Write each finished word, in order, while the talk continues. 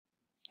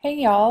Hey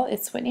y'all,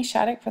 it's Whitney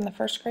Shattuck from the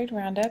First Grade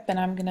Roundup, and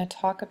I'm going to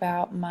talk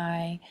about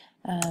my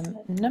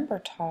number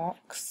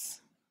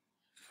talks.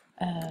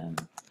 Um,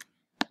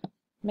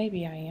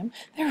 Maybe I am.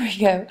 There we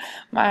go.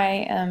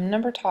 My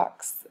number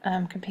talks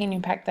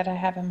companion pack that I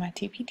have in my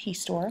TPT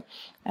store.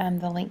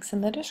 The link's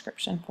in the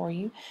description for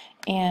you.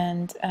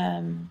 And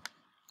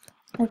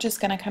we're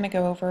just going to kind of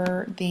go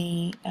over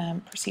the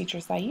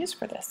procedures I use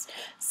for this.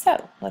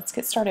 So let's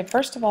get started.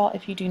 First of all,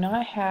 if you do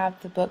not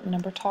have the book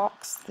Number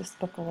Talks, this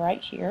book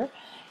right here,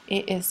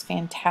 it is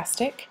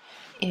fantastic.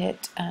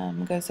 It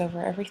goes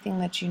over everything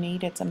that you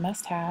need. It's a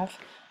must-have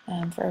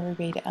for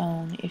everybody to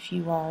own if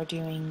you are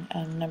doing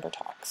number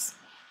talks.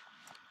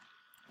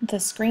 The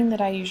screen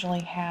that I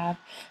usually have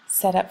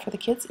set up for the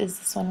kids is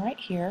this one right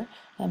here.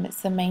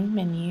 It's the main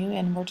menu,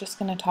 and we're just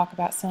going to talk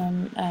about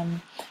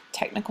some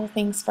technical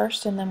things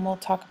first, and then we'll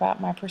talk about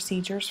my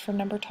procedures for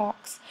number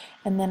talks,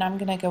 and then I'm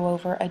going to go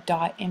over a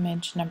dot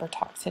image number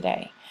talk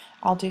today.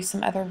 I'll do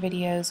some other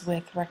videos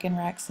with rec and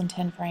recs and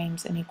 10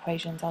 frames and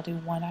equations. I'll do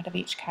one out of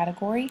each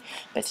category,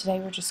 but today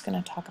we're just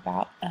going to talk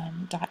about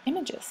dot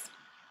images.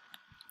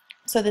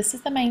 So this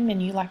is the main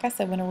menu. Like I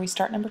said, whenever we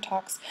start number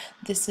talks,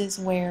 this is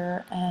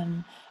where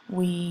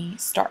we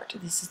start.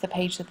 This is the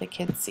page that the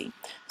kids see.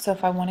 So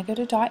if I want to go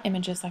to dot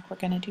images like we're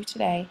going to do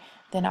today,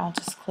 then I'll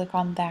just click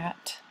on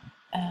that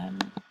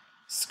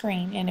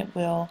screen and it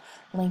will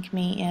link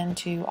me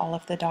into all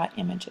of the dot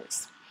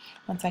images.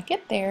 Once I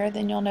get there,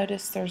 then you'll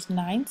notice there's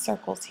 9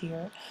 circles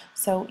here.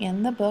 So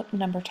in the book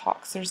Number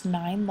Talks, there's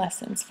 9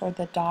 lessons for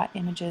the dot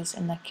images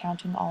in the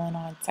Counting All in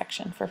On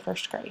section for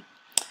first grade.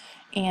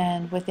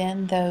 And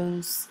within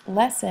those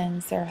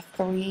lessons, there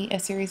are a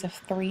series of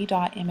 3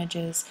 dot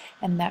images,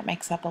 and that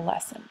makes up a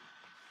lesson.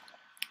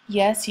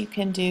 Yes, you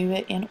can do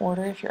it in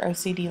order if you're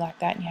OCD like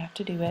that and you have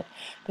to do it,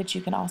 but you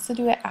can also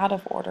do it out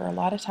of order. A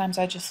lot of times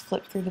I just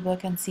flip through the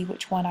book and see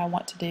which one I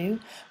want to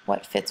do,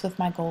 what fits with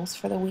my goals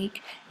for the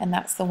week, and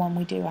that's the one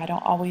we do. I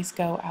don't always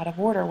go out of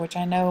order, which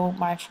I know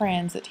my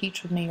friends that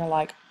teach with me are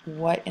like,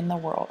 what in the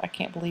world? I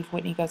can't believe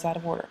Whitney goes out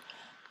of order.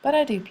 But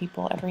I do,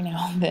 people, every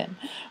now and then,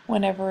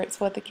 whenever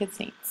it's what the kids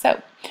need.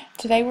 So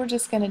today we're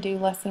just going to do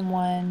lesson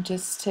 1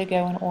 just to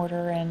go in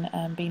order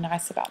and be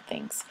nice about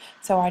things.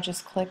 So I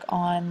just click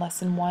on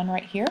lesson 1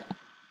 right here,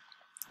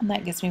 and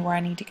that gets me where I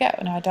need to go.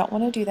 Now I don't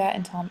want to do that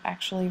until I'm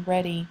actually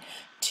ready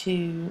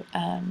to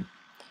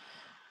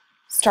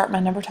start my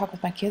number talk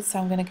with my kids. So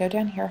I'm going to go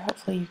down here.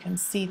 Hopefully you can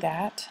see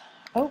that.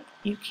 Oh,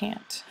 you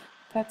can't.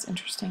 That's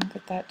interesting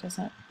that that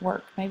doesn't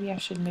work. Maybe I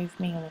should move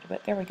me a little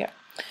bit. There we go.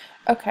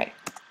 Okay.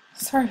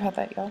 Sorry about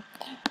that, y'all.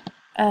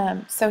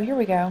 So here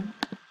we go.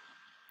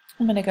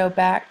 I'm going to go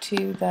back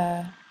to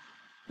the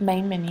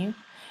main menu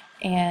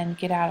and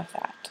get out of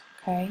that,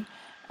 okay?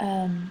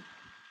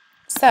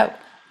 So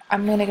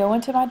I'm going to go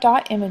into my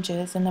dot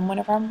images, and then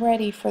whenever I'm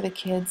ready for the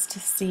kids to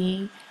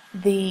see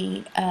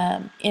the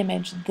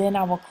image, then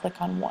I will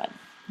click on one.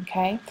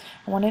 Okay,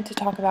 I wanted to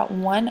talk about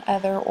one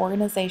other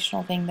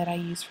organizational thing that I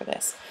use for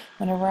this.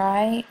 Whenever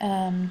I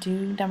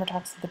do number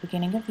talks at the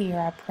beginning of the year,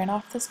 I print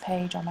off this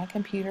page on my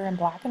computer in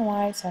black and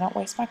white so I don't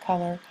waste my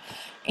color,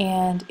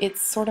 and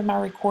it's sort of my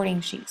recording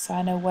sheet so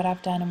I know what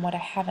I've done and what I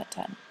haven't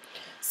done.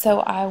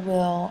 So I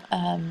will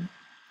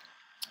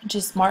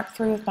just mark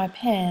through with my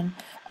pen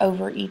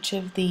over each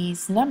of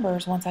these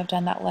numbers once I've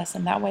done that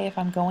lesson. That way if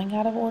I'm going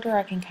out of order,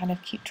 I can kind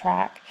of keep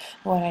track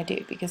of what I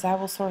do, because I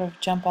will sort of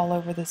jump all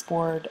over this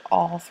board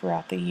all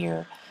throughout the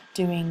year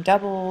doing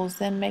doubles,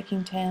 then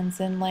making tens,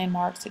 then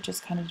landmarks. It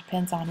just kind of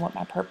depends on what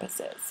my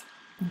purpose is.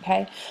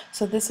 Okay,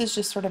 so this is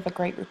just sort of a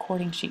great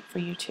recording sheet for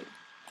you too.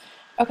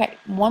 Okay,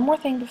 one more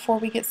thing before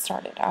we get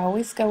started. I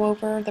always go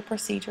over the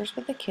procedures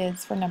with the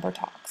kids for number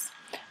talks.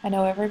 I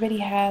know everybody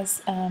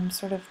has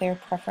sort of their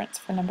preference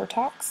for number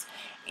talks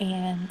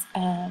and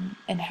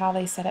how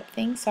they set up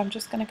things, so I'm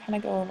just going to kind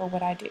of go over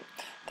what I do.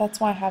 That's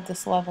why I have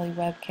this lovely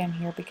webcam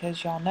here,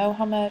 because y'all know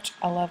how much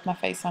I love my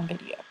face on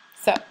video.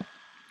 So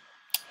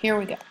here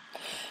we go.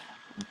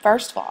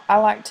 First of all, I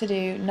like to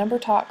do number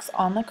talks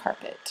on the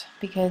carpet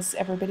because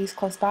everybody's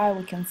close by.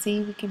 We can see,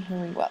 we can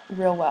hear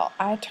real well.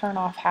 I turn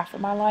off half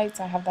of my lights.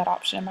 I have that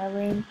option in my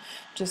room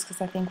just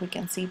because I think we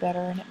can see better,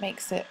 and it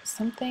makes it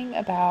something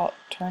about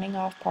turning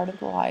off part of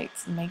the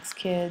lights makes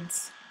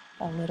kids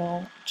a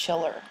little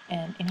chiller,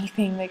 and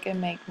anything that can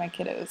make my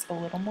kiddos a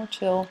little more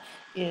chill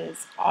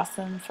is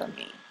awesome for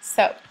me.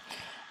 So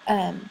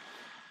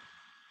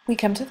we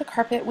come to the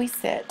carpet, we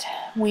sit.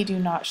 We do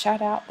not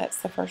shout out.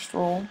 That's the first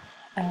rule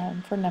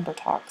for number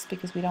talks,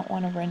 because we don't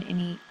want to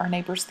run our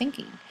neighbors'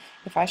 thinking.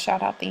 If I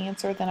shout out the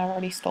answer, then I've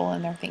already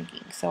stolen their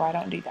thinking, so I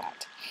don't do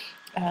that.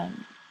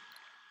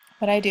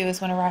 What I do is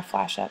whenever I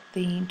flash up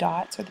the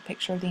dots or the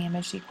picture of the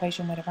image, the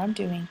equation, whatever I'm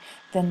doing,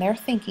 then they're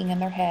thinking in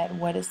their head,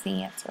 what is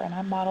the answer? And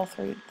I model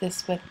through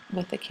this with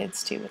the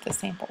kids too, with the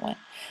sample one.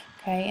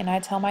 Okay, and I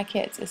tell my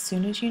kids, as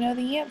soon as you know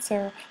the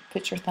answer,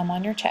 put your thumb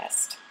on your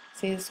chest.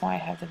 See, this is why I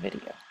have the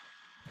video.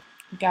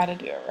 You gotta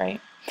do it,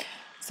 right?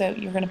 So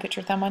you're going to put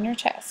your thumb on your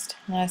chest.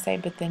 And I say,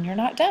 but then you're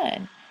not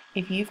done.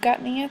 If you've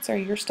gotten the answer,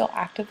 you're still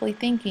actively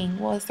thinking,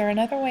 well, is there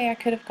another way I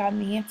could have gotten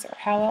the answer?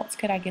 How else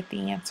could I get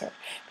the answer?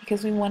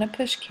 Because we want to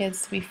push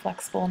kids to be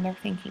flexible in their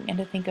thinking and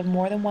to think of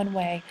more than one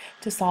way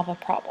to solve a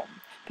problem.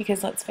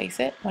 Because let's face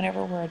it,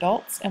 whenever we're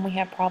adults and we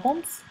have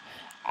problems,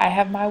 I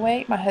have my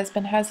way, my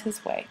husband has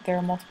his way. There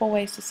are multiple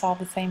ways to solve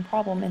the same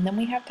problem, and then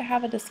we have to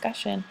have a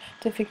discussion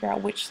to figure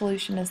out which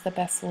solution is the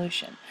best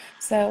solution.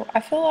 So I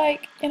feel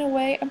like, in a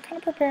way, I'm kind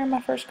of preparing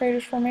my first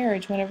graders for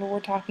marriage whenever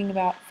we're talking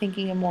about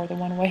thinking of more than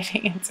one way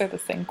to answer the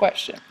same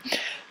question.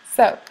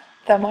 So,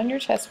 thumb on your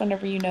chest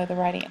whenever you know the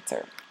right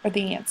answer, or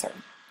the answer.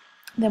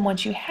 Then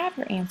once you have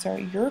your answer,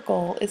 your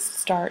goal is to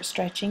start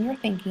stretching your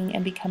thinking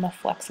and become a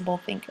flexible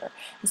thinker.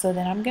 So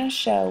then I'm going to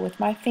show with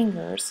my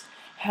fingers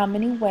how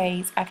many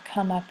ways I've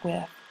come up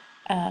with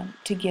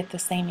to get the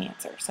same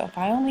answer. So if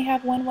I only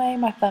have one way,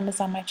 my thumb is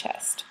on my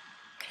chest.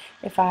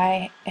 If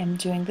I am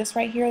doing this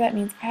right here, that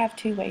means I have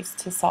 2 ways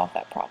to solve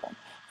that problem.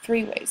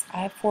 3 ways, I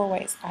have 4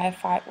 ways, I have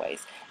 5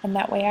 ways, and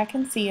that way I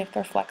can see if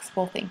they're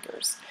flexible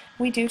thinkers.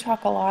 We do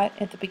talk a lot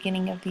at the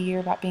beginning of the year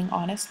about being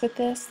honest with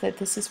this, that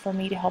this is for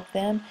me to help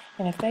them,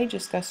 and if they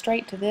just go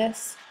straight to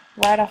this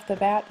right off the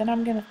bat, then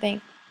I'm going to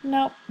think,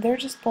 nope, they're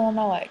just pulling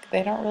my leg.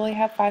 They don't really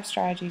have 5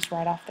 strategies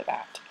right off the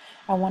bat.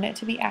 I want it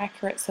to be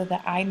accurate so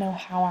that I know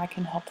how I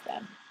can help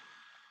them.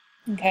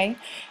 Okay,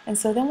 and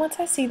so then once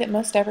I see that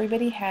most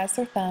everybody has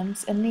their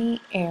thumbs in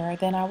the air,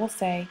 then I will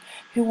say,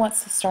 who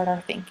wants to start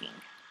our thinking?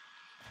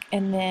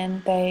 And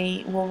then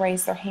they will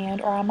raise their hand,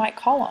 or I might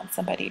call on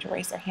somebody to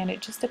raise their hand. It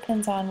just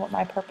depends on what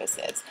my purpose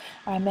is.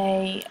 I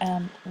may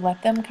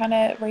let them kind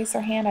of raise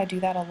their hand. I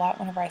do that a lot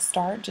whenever I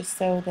start, just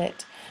so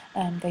that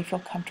they feel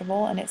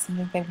comfortable and it's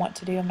something they want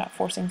to do. I'm not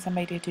forcing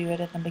somebody to do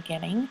it at the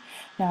beginning.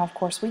 Now, of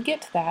course, we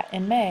get to that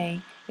in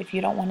May. If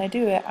you don't want to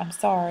do it, I'm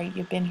sorry.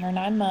 You've been here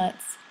 9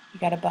 months. You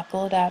got to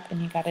buckle it up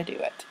and you got to do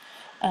it.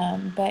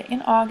 But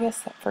in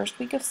August, that first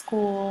week of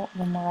school,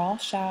 when we're all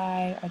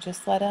shy, I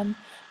just let them,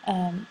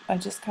 I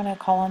just kind of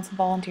call on some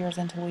volunteers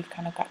until we've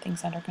kind of got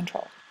things under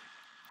control.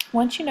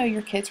 Once you know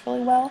your kids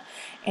really well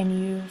and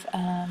you've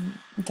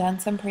done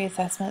some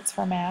pre-assessments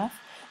for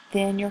math,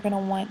 then you're going to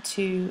want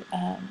to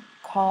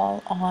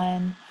call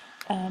on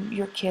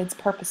your kids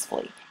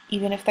purposefully.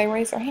 Even if they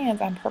raise their hands,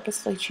 I'm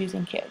purposefully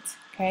choosing kids.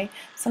 Okay.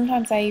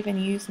 Sometimes I even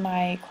use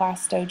my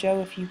Class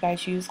Dojo, if you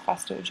guys use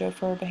Class Dojo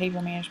for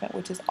behavior management,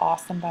 which is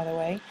awesome, by the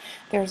way.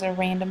 There's a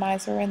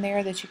randomizer in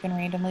there that you can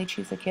randomly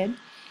choose a kid.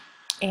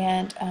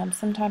 And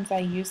sometimes I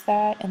use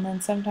that, and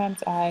then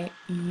sometimes I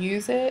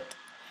use it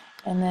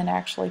and then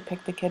actually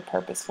pick the kid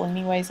purposefully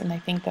anyways, and they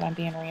think that I'm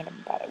being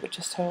random about it, which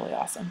is totally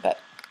awesome. But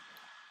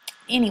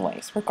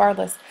anyways,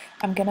 regardless,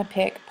 I'm going to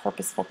pick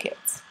purposeful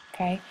kids.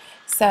 Okay.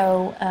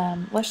 So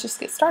let's just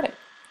get started.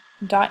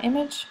 Dot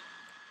image.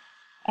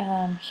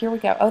 Here we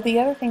go. Oh, the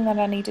other thing that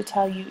I need to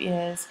tell you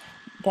is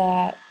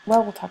that,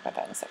 well, we'll talk about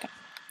that in a second.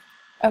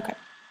 Okay,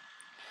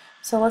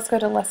 so let's go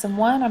to lesson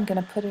 1. I'm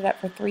going to put it up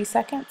for 3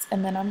 seconds,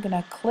 and then I'm going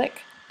to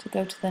click to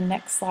go to the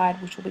next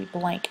slide, which will be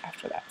blank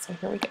after that. So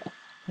here we go.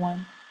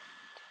 1,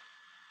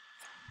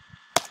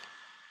 2,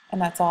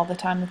 and that's all the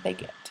time that they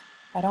get.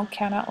 I don't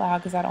count out loud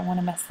because I don't want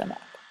to mess them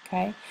up.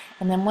 Okay,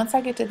 and then once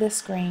I get to this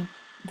screen,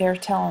 they're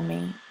telling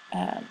me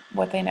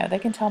what they know. They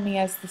can tell me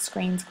as the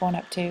screen's going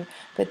up too,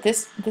 but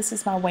this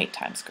is my wait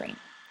time screen.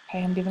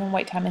 Okay, I'm giving them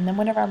wait time, and then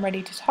whenever I'm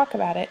ready to talk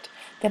about it,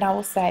 then I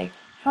will say,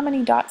 how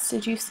many dots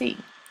did you see?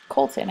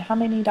 Colton, how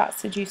many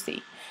dots did you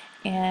see?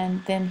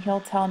 And then he'll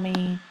tell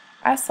me,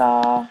 I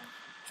saw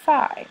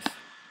 5.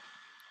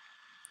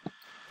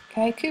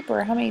 Okay,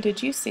 Cooper, how many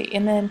did you see?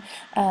 And then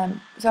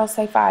so I'll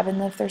say 5, and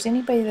then if there's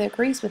anybody that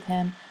agrees with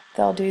him,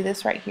 they'll do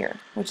this right here,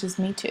 which is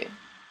me too.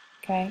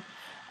 Okay.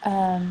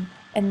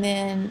 And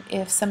then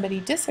if somebody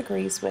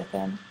disagrees with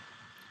them,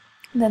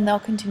 then they'll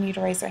continue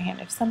to raise their hand.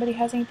 If somebody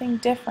has anything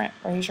different,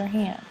 raise your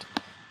hand.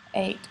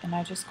 8, and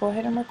I just go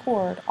ahead and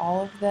record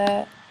all of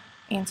the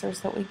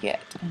answers that we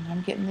get, and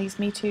I'm getting these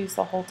me toos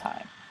the whole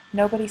time.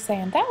 Nobody's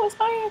saying, that was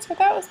my answer,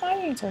 that was my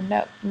answer.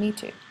 No, me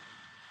too.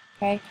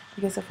 Okay,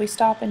 because if we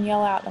stop and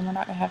yell out, then we're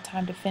not going to have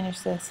time to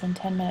finish this in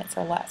 10 minutes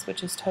or less,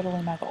 which is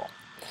totally my goal.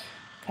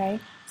 Okay,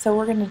 so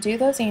we're going to do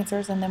those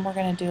answers, and then we're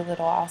going to do a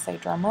little, I'll say,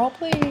 drum roll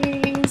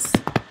please.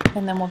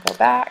 And then we'll go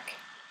back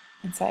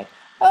and say,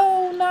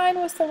 oh, 9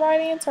 was the right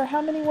answer.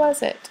 How many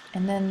was it?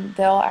 And then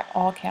they'll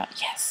all count,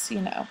 yes,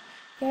 you know,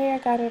 yay, I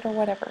got it, or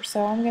whatever.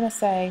 So I'm going to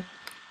say,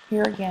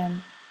 here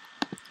again,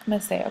 I'm going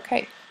to say,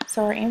 okay,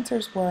 so our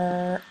answers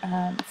were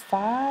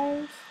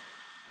 5,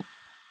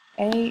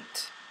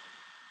 8,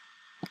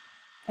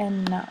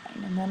 and 9.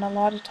 And then a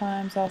lot of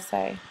times I'll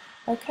say,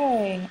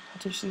 okay,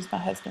 I'll just use my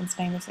husband's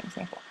name as an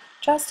example.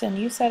 Justin,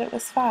 you said it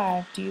was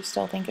 5. Do you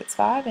still think it's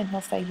 5? And he'll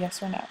say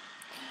yes or no.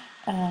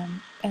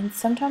 And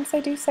sometimes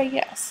they do say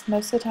yes.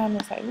 Most of the time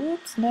they'll say,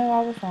 whoops, no,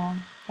 I was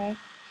wrong. Okay.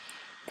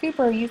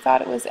 Cooper, you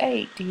thought it was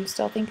 8. Do you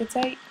still think it's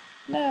 8?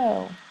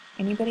 No.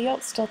 Anybody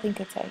else still think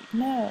it's 8?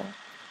 No.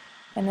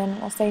 And then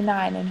we'll say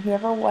 9, and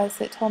whoever was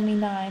that told me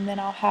 9, then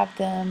I'll have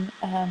them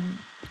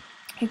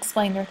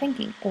explain their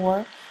thinking,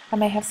 or I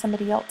may have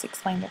somebody else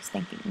explain their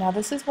thinking. Now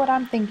this is what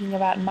I'm thinking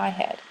about in my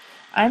head.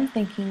 I'm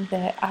thinking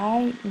that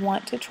I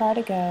want to try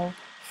to go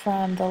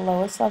from the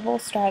lowest level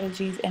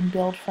strategies and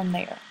build from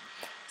there,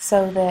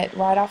 so that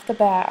right off the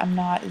bat I'm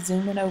not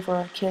zooming over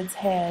a kid's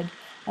head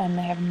and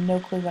they have no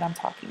clue what I'm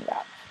talking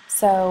about.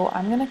 So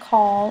I'm going to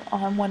call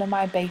on one of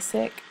my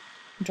basic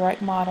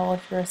direct model,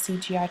 if you're a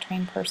CGI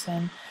trained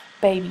person,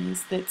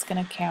 babies that's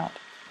going to count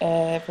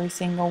every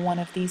single one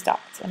of these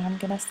dots. And I'm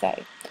going to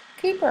say,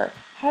 Cooper,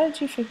 how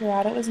did you figure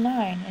out it was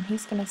 9? And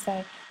he's going to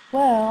say,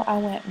 well, I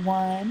went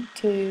 1,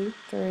 2,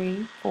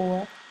 3,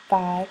 4,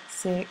 5,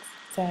 6,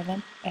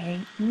 7, 8,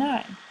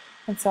 9.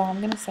 And so I'm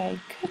going to say,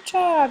 good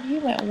job, you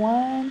went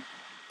 1,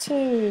 2,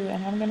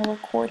 and I'm going to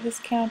record his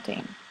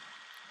counting.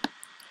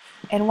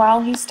 And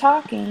while he's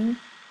talking,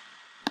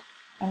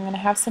 I'm going to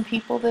have some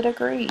people that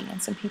agree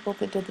and some people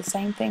that did the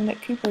same thing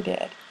that Cooper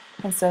did.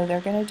 And so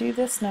they're going to do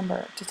this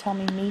number to tell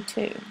me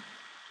too.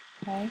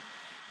 Okay?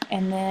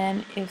 And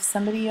then if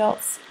somebody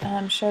else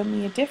showed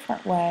me a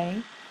different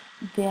way,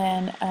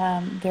 then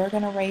they're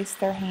going to raise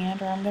their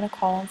hand, or I'm going to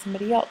call on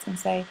somebody else and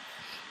say,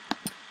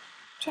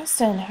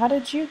 Justin, how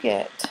did you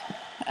get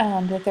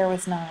that there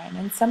was 9?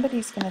 And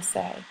somebody's going to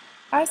say,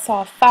 I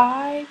saw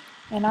 5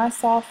 and I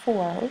saw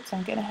 4. Oops,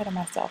 I'm getting ahead of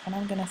myself. And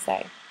I'm going to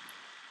say,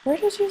 where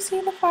did you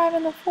see the 5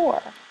 and the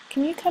 4?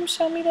 Can you come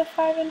show me the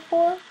 5 and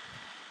 4?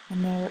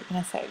 And they're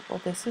going to say,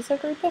 well, this is a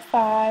group of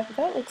 5.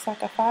 That looks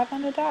like a 5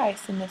 on a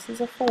dice, and this is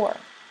a 4.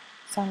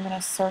 So I'm going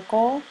to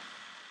circle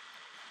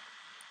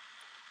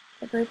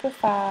a group of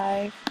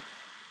 5,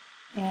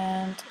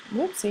 and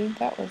whoopsie,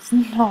 that was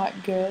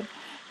not good,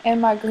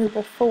 and my group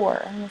of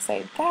 4. I'm going to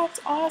say, that's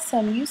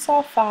awesome, you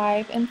saw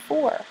 5 and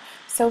 4.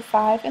 So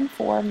 5 and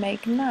 4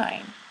 make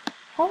 9.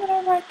 How would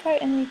I write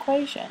that in the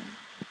equation?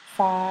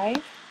 5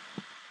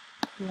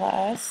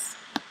 plus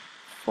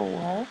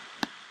 4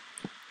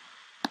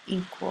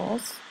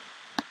 equals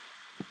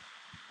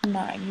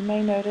 9. You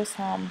may notice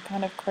how I'm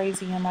kind of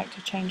crazy and like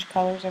to change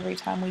colors every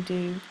time we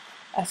do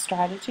a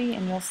strategy,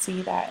 and you'll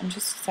see that in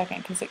just a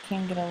second because it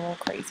can get a little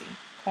crazy.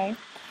 Okay,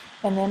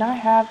 and then I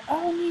have,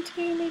 oh, me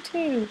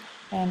too,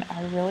 and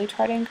I really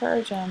try to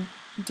encourage them,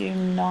 do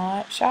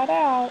not shout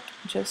out,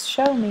 just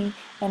show me.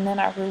 And then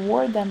I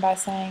reward them by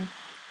saying,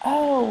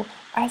 oh,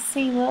 I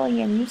see,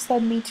 Lillian, you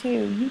said me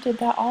too, you did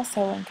that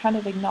also, and kind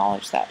of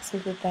acknowledge that so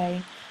that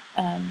they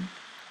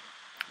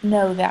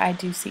know that I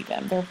do see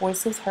them. Their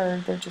voice is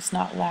heard, they're just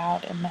not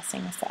loud and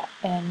messing us up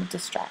and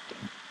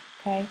distracting.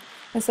 Okay,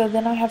 and so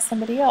then I have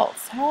somebody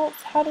else. How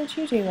did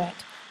you do it?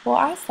 Well,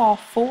 I saw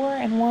 4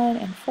 and 1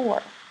 and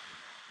 4.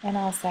 And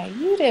I'll say,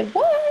 you did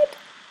what?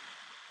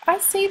 I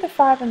see the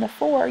 5 and the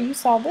 4. You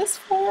saw this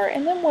 4,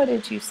 and then what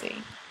did you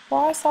see?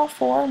 Well, I saw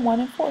 4 and 1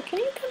 and 4. Can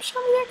you come show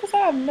me that? Because I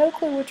have no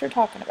clue what you're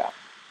talking about.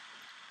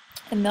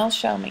 And they'll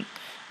show me.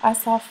 I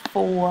saw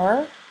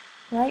 4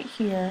 right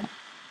here,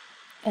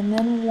 and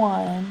then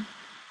 1,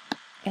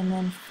 and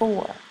then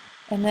 4.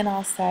 And then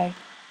I'll say,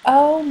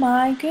 oh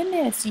my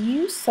goodness,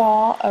 you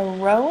saw a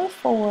row of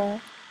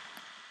 4,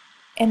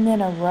 and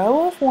then a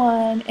row of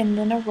 1, and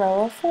then a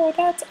row of 4.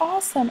 That's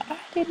awesome. I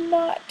did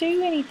not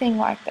do anything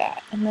like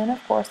that. And then,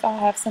 of course, I'll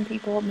have some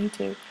people, me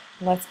too.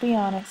 Let's be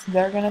honest,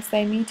 they're going to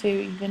say me too,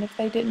 even if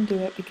they didn't do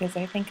it, because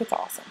they think it's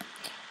awesome.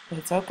 But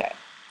it's okay.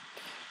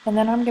 And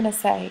then I'm going to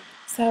say,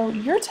 so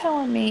you're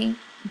telling me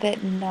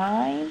that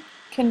 9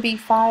 can be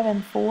 5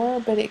 and 4,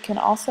 but it can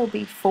also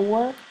be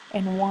 4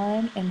 and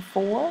 1 and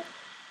 4?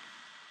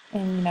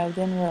 And, you know,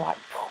 then we're like,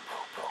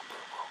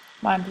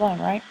 mind blown,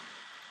 right?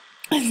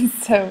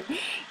 So,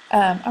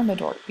 I'm a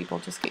dork, people,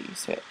 just get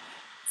used to it.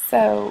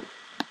 So,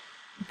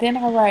 then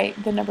I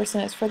write the number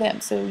sentence for them.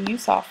 So, you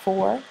saw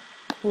 4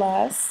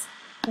 plus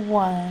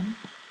 1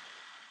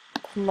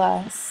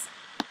 plus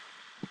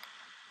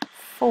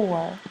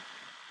 4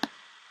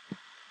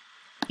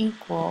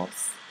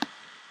 equals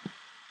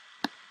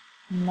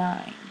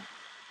 9.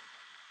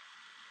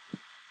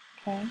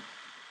 Okay?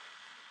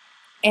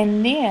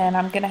 And then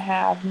I'm going to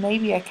have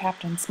maybe a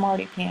Captain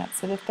Smarty Pants.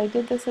 So if they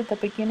did this at the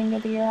beginning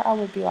of the year, I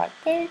would be like,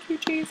 thank you,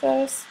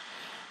 Jesus.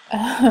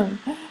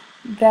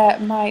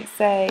 That might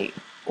say,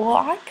 well,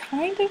 I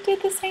kind of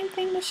did the same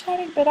thing with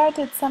shouting, but I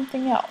did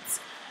something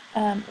else.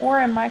 Or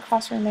in my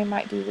classroom, they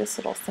might do this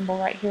little symbol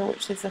right here,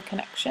 which is a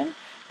connection.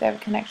 They have a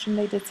connection.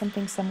 They did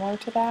something similar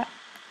to that.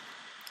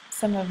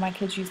 Some of my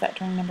kids use that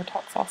during number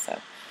talks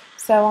also.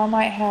 So I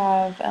might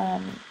have,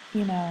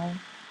 you know,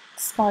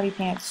 Smarty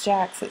Pants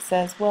Jacks that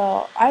says,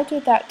 well, I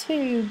did that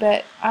too,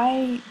 but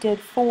I did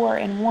 4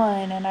 and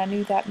 1, and I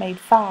knew that made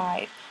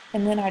 5,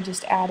 and then I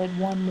just added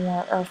 1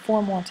 more or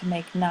 4 more to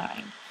make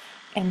 9.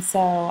 And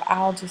so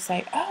I'll just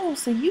say, oh,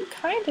 so you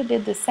kind of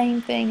did the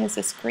same thing as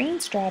a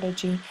screen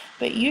strategy,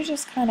 but you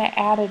just kind of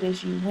added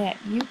as you went.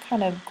 You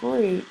kind of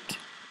grouped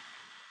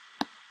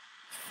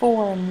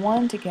 4 and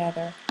 1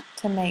 together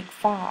to make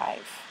 5.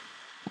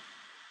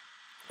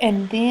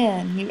 And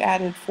then you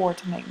added 4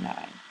 to make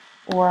 9.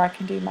 Or I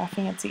can do my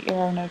fancy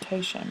arrow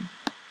notation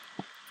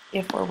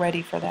if we're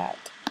ready for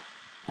that.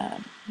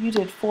 You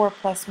did 4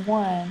 plus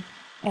 1,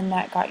 and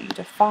that got you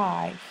to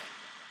 5.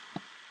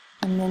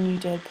 And then you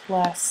did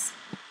plus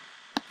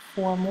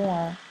 4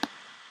 more,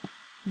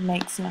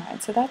 makes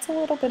 9. So that's a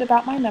little bit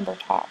about my number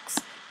talks.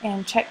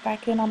 And check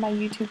back in on my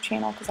YouTube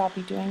channel because I'll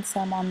be doing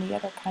some on the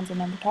other kinds of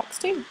number talks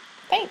too.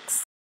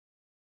 Thanks!